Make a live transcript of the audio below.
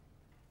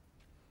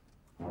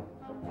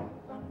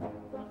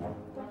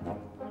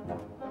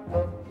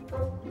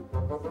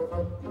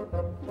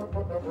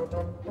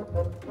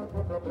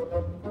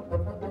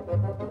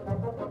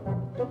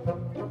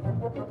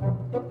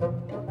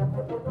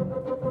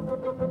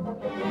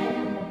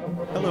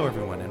Hello,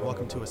 everyone, and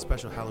welcome to a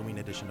special Halloween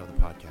edition of the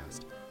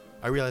podcast.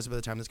 I realize by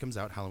the time this comes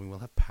out, Halloween will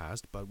have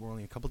passed, but we're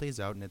only a couple days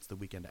out and it's the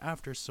weekend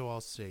after, so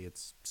I'll say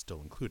it's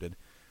still included.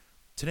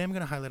 Today I'm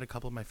going to highlight a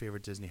couple of my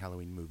favorite Disney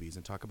Halloween movies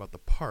and talk about the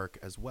park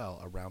as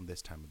well around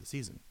this time of the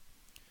season.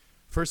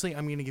 Firstly,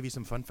 I'm going to give you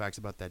some fun facts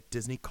about that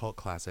Disney cult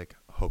classic,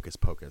 Hocus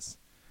Pocus.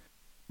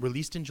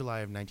 Released in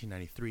July of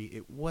 1993,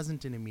 it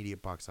wasn't an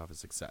immediate box office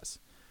success.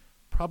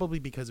 Probably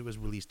because it was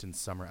released in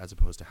summer as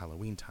opposed to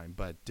Halloween time,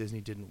 but Disney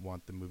didn't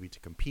want the movie to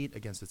compete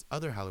against its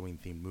other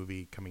Halloween-themed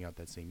movie coming out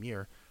that same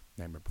year,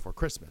 Nightmare Before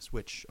Christmas,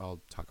 which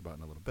I'll talk about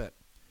in a little bit.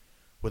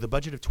 With a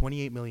budget of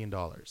 $28 million,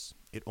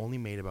 it only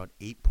made about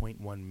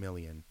 $8.1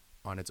 million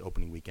on its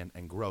opening weekend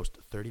and grossed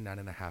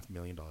 $39.5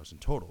 million in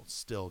total,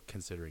 still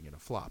considering it a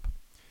flop.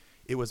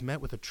 It was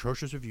met with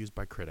atrocious reviews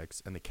by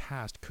critics, and the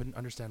cast couldn't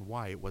understand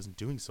why it wasn't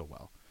doing so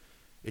well.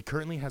 It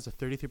currently has a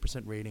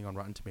 33% rating on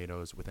Rotten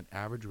Tomatoes with an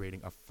average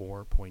rating of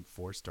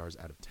 4.4 stars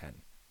out of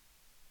 10.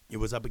 It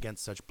was up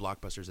against such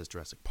blockbusters as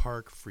Jurassic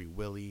Park, Free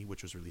Willy,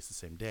 which was released the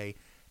same day,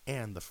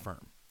 and The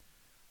Firm.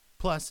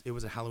 Plus, it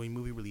was a Halloween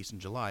movie released in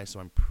July,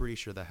 so I'm pretty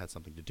sure that had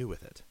something to do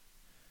with it.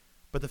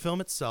 But the film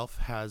itself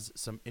has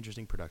some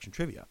interesting production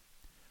trivia.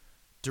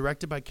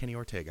 Directed by Kenny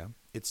Ortega,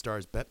 it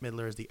stars Bette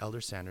Midler as the elder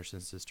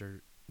Sanderson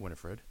sister,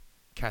 Winifred,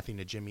 Kathy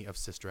Najimy of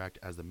Sister Act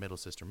as the middle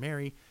sister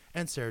Mary,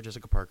 and Sarah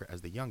Jessica Parker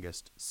as the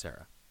youngest,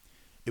 Sarah.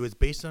 It was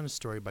based on a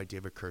story by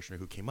David Kirshner,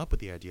 who came up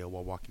with the idea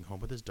while walking home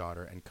with his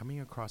daughter and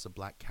coming across a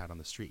black cat on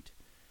the street.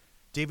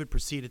 David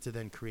proceeded to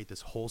then create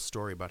this whole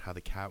story about how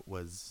the cat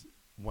was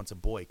once a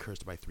boy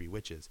cursed by 3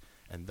 witches,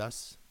 and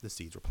thus the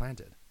seeds were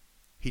planted.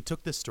 He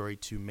took this story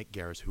to Mick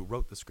Garris, who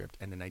wrote the script,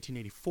 and in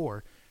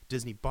 1984,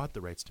 Disney bought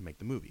the rights to make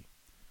the movie.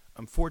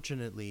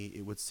 Unfortunately,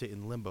 it would sit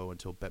in limbo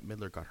until Bette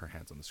Midler got her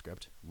hands on the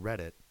script, read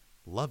it,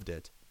 loved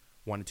it,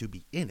 wanted to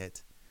be in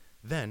it.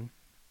 Then,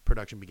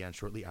 production began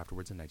shortly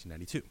afterwards in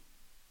 1992.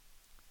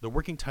 The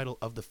working title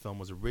of the film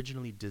was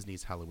originally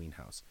Disney's Halloween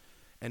House,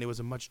 and it was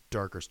a much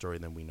darker story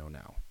than we know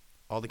now.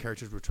 All the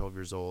characters were 12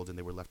 years old and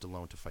they were left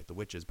alone to fight the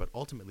witches, but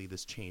ultimately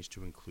this changed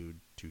to include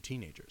 2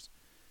 teenagers.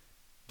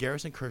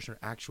 Garris and Kirshner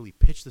actually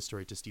pitched the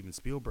story to Steven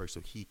Spielberg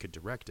so he could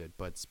direct it,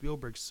 but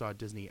Spielberg saw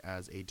Disney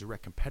as a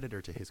direct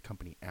competitor to his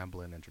company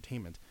Amblin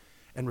Entertainment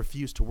and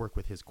refused to work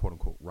with his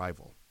quote-unquote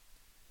rival.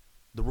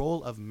 The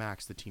role of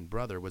Max, the teen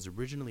brother, was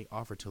originally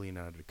offered to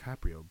Leonardo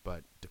DiCaprio,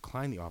 but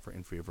declined the offer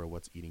in favor of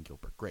What's Eating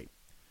Gilbert Grape,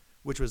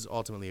 which was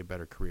ultimately a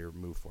better career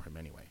move for him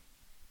anyway.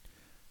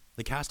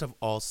 The cast have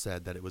all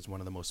said that it was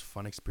one of the most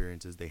fun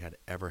experiences they had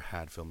ever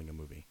had filming a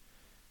movie.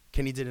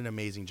 Kenny did an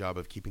amazing job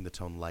of keeping the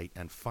tone light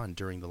and fun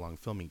during the long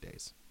filming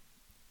days.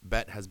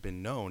 Bette has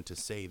been known to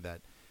say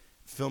that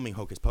filming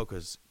Hocus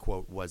Pocus,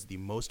 quote, was the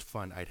most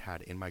fun I'd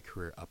had in my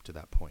career up to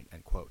that point,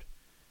 end quote.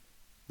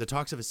 The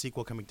talks of a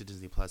sequel coming to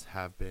Disney Plus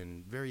have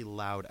been very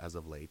loud as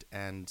of late,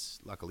 and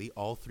luckily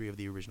all 3 of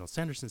the original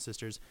Sanderson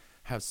sisters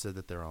have said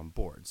that they're on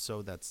board,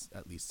 so that's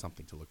at least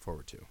something to look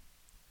forward to.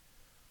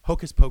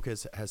 Hocus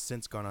Pocus has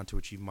since gone on to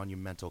achieve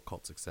monumental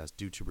cult success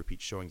due to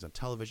repeat showings on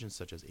television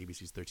such as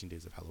ABC's 13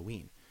 Days of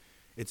Halloween.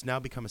 It's now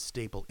become a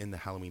staple in the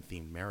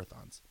Halloween-themed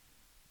marathons.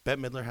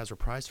 Bette Midler has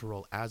reprised her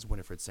role as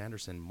Winifred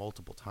Sanderson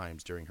multiple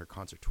times during her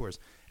concert tours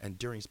and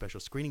during special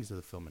screenings of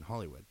the film in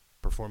Hollywood,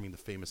 performing the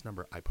famous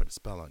number I Put a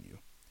Spell on You.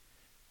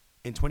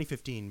 In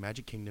 2015,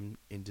 Magic Kingdom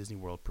in Disney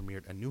World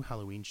premiered a new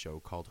Halloween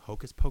show called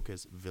Hocus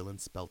Pocus Villain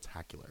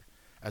Spelltacular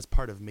as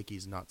part of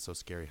Mickey's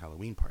Not-So-Scary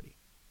Halloween Party.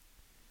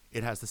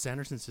 It has the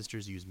Sanderson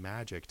sisters use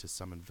magic to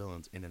summon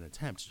villains in an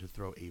attempt to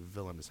throw a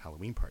villainous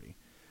Halloween party.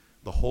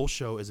 The whole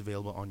show is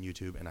available on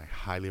YouTube, and I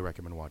highly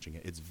recommend watching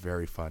it. It's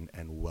very fun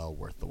and well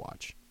worth the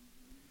watch.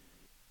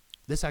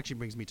 This actually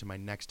brings me to my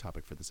next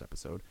topic for this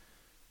episode,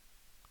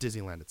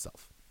 Disneyland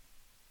itself.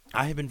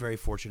 I have been very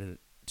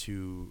fortunate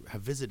to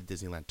have visited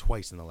Disneyland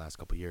twice in the last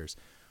couple years,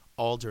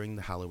 all during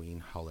the Halloween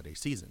holiday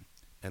season.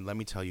 And let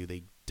me tell you,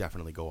 they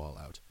definitely go all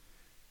out.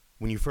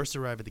 When you first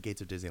arrive at the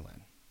gates of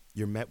Disneyland,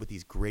 you're met with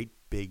these great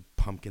big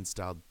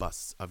pumpkin-styled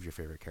busts of your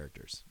favorite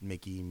characters,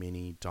 Mickey,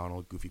 Minnie,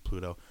 Donald, Goofy,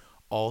 Pluto,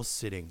 all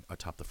sitting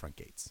atop the front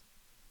gates.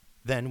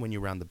 Then, when you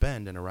round the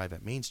bend and arrive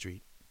at Main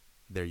Street,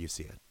 there you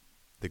see it,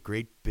 the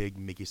great big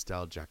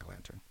Mickey-style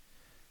jack-o'-lantern.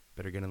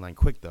 Better get in line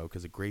quick, though,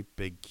 because a great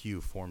big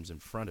queue forms in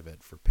front of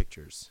it for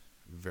pictures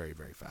very,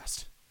 very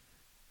fast.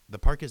 The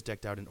park is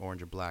decked out in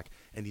orange and black,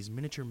 and these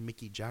miniature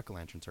Mickey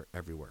jack-o'-lanterns are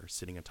everywhere,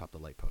 sitting atop the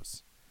light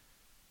posts.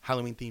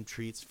 Halloween-themed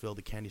treats fill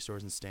the candy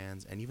stores and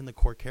stands, and even the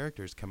core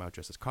characters come out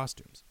dressed as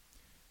costumes.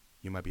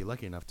 You might be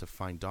lucky enough to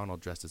find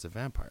Donald dressed as a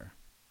vampire.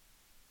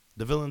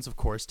 The villains, of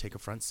course, take a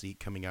front seat,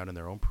 coming out in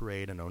their own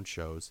parade and own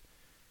shows.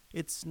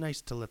 It's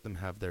nice to let them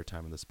have their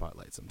time in the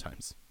spotlight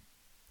sometimes.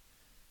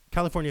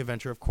 California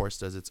Adventure, of course,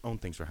 does its own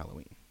things for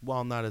Halloween.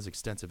 While not as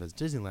extensive as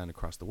Disneyland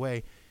across the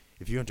way,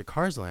 if you enter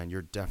Cars Land,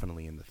 you're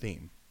definitely in the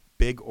theme.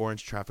 Big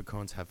orange traffic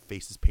cones have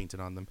faces painted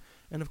on them,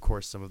 and of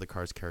course, some of the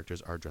Cars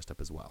characters are dressed up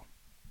as well.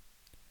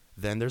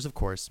 Then there's, of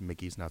course,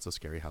 Mickey's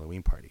Not-So-Scary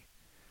Halloween Party.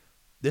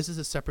 This is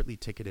a separately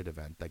ticketed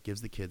event that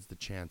gives the kids the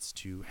chance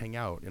to hang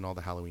out in all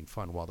the Halloween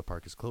fun while the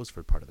park is closed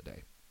for part of the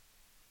day.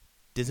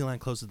 Disneyland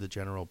closes to the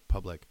general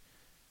public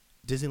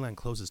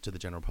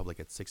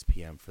at 6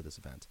 p.m. for this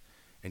event,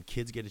 and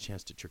kids get a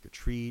chance to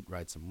trick-or-treat,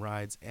 ride some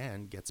rides,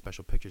 and get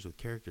special pictures with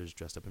characters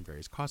dressed up in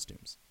various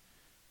costumes.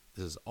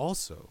 This is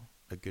also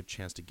a good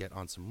chance to get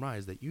on some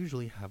rides that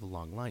usually have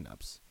long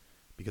lineups,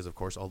 because of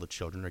course all the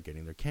children are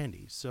getting their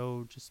candy,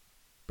 so just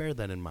bear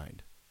that in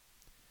mind.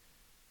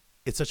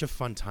 It's such a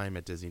fun time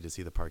at Disney to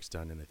see the parks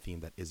done in a theme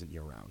that isn't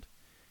year-round.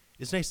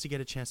 It's nice to get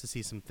a chance to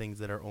see some things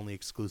that are only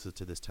exclusive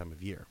to this time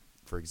of year.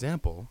 For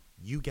example,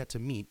 you get to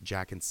meet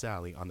Jack and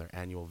Sally on their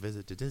annual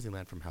visit to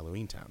Disneyland from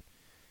Halloween Town.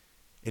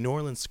 In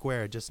Orleans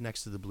Square, just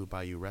next to the Blue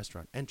Bayou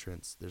restaurant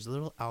entrance, there's a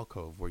little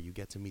alcove where you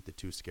get to meet the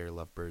two scary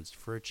lovebirds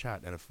for a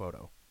chat and a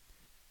photo.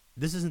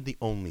 This isn't the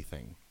only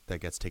thing that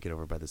gets taken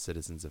over by the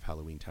citizens of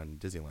Halloween Town in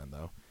Disneyland,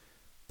 though.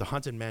 The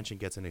Haunted Mansion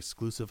gets an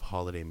exclusive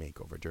holiday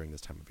makeover during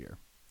this time of year.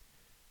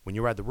 When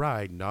you ride the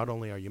ride, not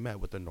only are you met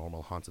with the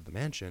normal haunts of the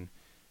mansion,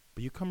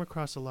 but you come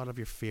across a lot of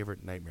your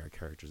favorite nightmare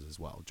characters as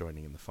well,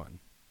 joining in the fun.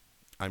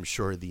 I'm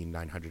sure the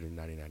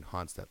 999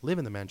 haunts that live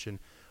in the mansion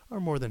are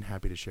more than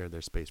happy to share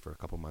their space for a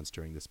couple months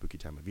during this spooky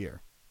time of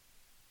year.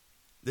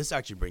 This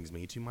actually brings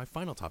me to my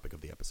final topic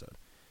of the episode,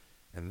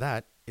 and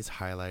that is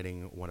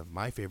highlighting one of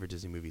my favorite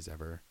Disney movies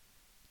ever,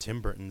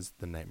 Tim Burton's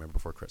The Nightmare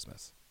Before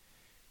Christmas.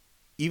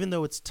 Even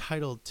though it's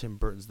titled Tim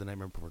Burton's The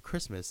Nightmare Before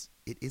Christmas,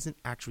 it isn't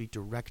actually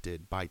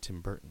directed by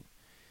Tim Burton.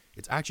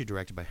 It's actually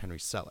directed by Henry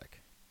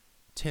Selick.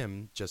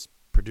 Tim just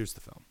produced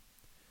the film.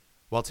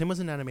 While Tim was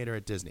an animator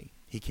at Disney,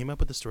 he came up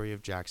with the story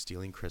of Jack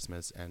stealing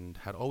Christmas and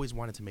had always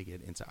wanted to make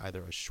it into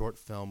either a short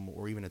film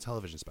or even a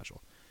television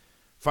special.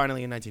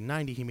 Finally, in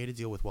 1990, he made a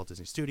deal with Walt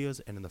Disney Studios,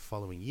 and in the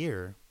following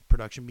year,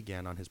 production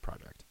began on his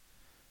project.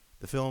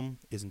 The film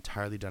is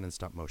entirely done in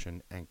stop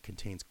motion and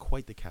contains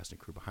quite the cast and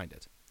crew behind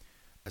it.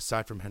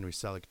 Aside from Henry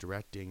Selick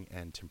directing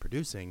and Tim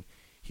producing,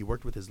 he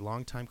worked with his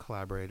longtime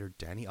collaborator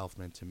Danny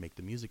Elfman to make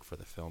the music for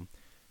the film,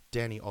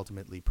 Danny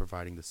ultimately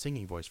providing the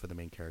singing voice for the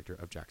main character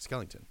of Jack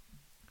Skellington.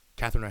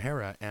 Catherine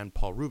O'Hara and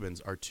Paul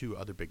Rubens are two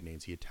other big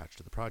names he attached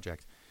to the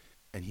project,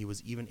 and he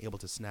was even able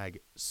to snag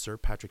Sir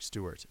Patrick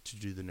Stewart to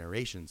do the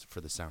narrations for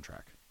the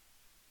soundtrack.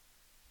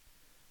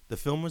 The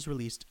film was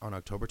released on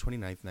October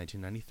 29,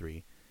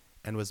 1993,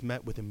 and was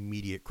met with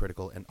immediate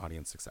critical and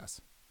audience success.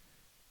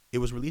 It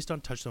was released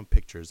on Touchstone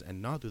Pictures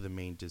and not through the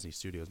main Disney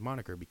Studios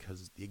moniker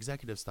because the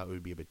executives thought it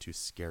would be a bit too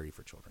scary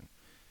for children.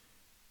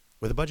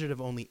 With a budget of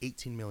only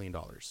 $18 million,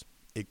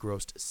 it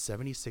grossed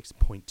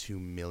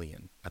 $76.2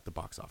 million at the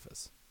box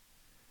office.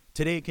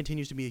 Today, it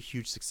continues to be a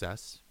huge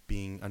success,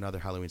 being another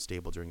Halloween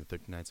staple during the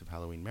 13 Nights of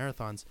Halloween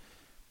marathons.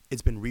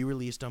 It's been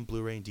re-released on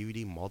Blu-ray and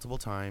DVD multiple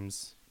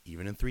times,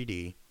 even in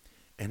 3D,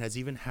 and has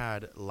even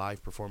had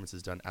live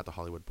performances done at the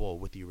Hollywood Bowl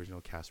with the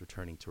original cast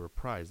returning to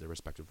reprise their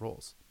respective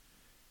roles.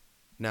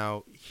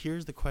 Now,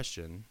 here's the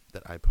question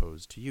that I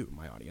pose to you,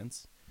 my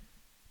audience.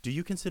 Do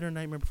you consider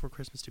Nightmare Before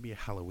Christmas to be a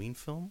Halloween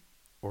film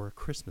or a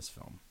Christmas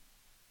film?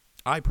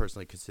 I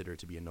personally consider it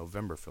to be a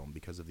November film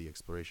because of the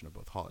exploration of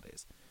both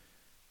holidays.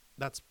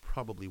 That's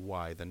probably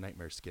why the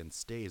nightmare skin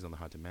stays on the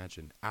Haunted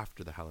Mansion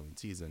after the Halloween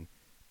season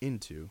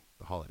into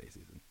the holiday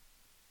season.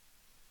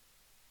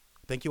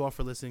 Thank you all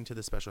for listening to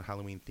this special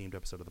Halloween-themed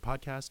episode of the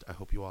podcast. I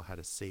hope you all had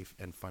a safe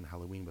and fun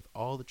Halloween with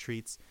all the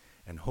treats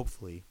and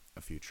hopefully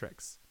a few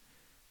tricks.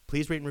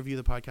 Please rate and review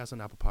the podcast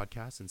on Apple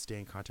Podcasts and stay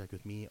in contact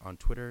with me on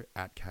Twitter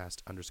at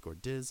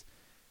 @cast_diz.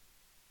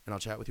 And I'll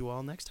chat with you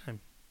all next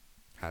time.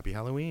 Happy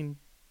Halloween.